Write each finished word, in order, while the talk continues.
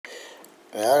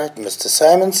Alright, Mr.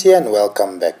 Simons here and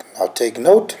welcome back. Now take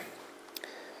note,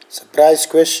 surprise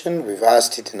question, we've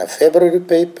asked it in a February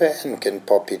paper and we can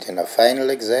pop it in a final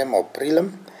exam or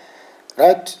prelim.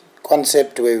 Right,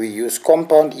 concept where we use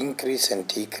compound increase and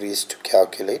decrease to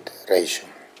calculate ratio.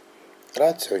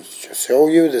 Right, so to show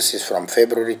you, this is from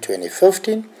February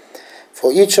 2015.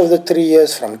 For each of the 3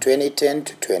 years from 2010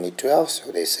 to 2012,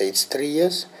 so they say it's 3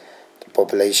 years, the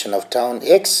population of town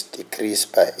X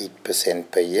decreased by 8%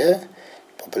 per year.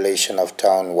 Population of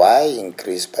town Y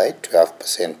increased by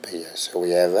 12% per year. So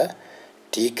we have a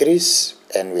decrease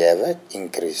and we have an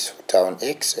increase for town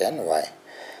X and Y.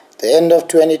 At the end of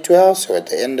 2012, so at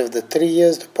the end of the 3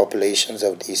 years, the populations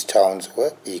of these towns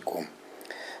were equal.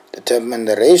 Determine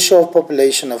the ratio of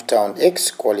population of town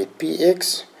X, call it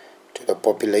PX, to the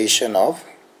population of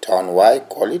town Y,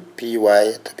 call it PY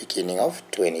at the beginning of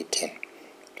 2010.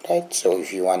 Right, so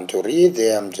if you want to read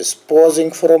there, I'm just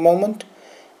pausing for a moment.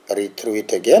 Read through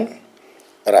it again.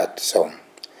 Right, so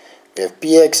we have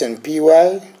PX and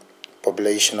PY,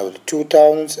 population of the two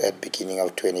towns at beginning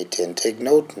of 2010. Take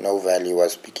note, no value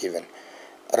was given.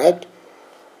 Right,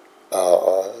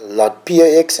 lot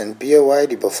PX en PY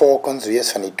die bevolkings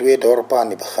wees van die twee dorpe aan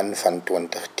die begin van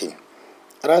 2010.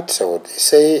 Right, so they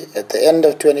say at the end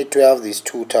of 2012 these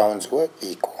two towns were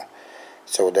equal.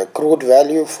 So the accrued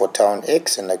value for town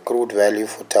X and the accrued value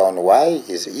for town Y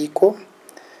is equal.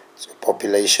 So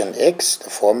population X, the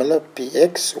formula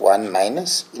PX, 1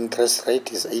 minus, interest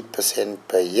rate is 8%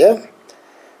 per year.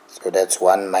 So that's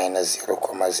 1 minus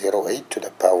 0.08 to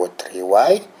the power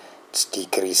 3y. It's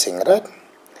decreasing, right?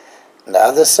 On the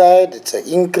other side, it's an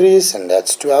increase, and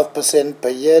that's 12% per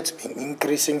year. It's been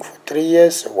increasing for 3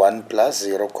 years. So 1 plus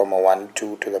 0.12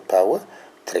 to the power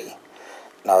 3.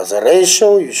 Now as a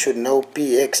ratio, you should know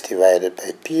PX divided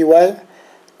by PY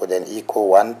would then equal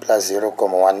 1 plus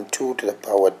 0.12 to the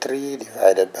power 3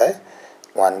 divided by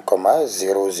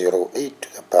 1,008 to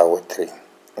the power 3,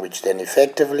 which then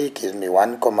effectively gives me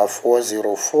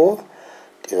 1,404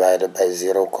 divided by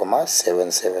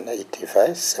 0,778 if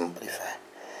I simplify.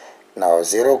 Now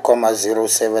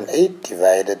 0,078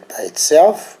 divided by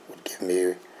itself would give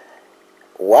me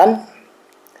 1,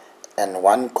 and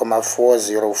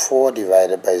 1,404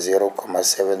 divided by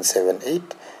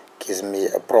 0,778 gives me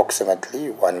approximately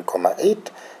 1,8.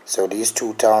 So these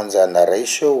two towns are in a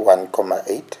ratio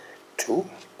 1,8 to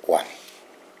 1.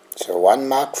 So 1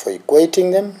 mark for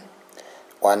equating them,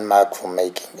 1 mark for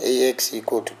making AX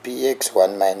equal to PX,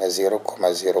 1 minus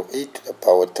 0,08 to the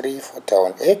power 3 for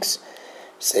town X.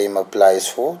 Same applies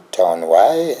for town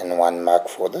Y, and 1 mark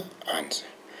for the answer.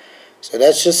 So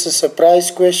that's just a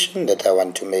surprise question that I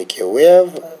want to make you aware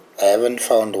of. I haven't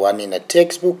found one in a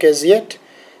textbook as yet,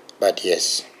 but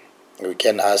yes, we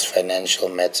can ask financial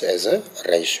maths as a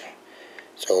ratio.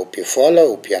 So hope you follow,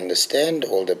 hope you understand.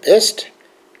 All the best.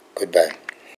 Goodbye.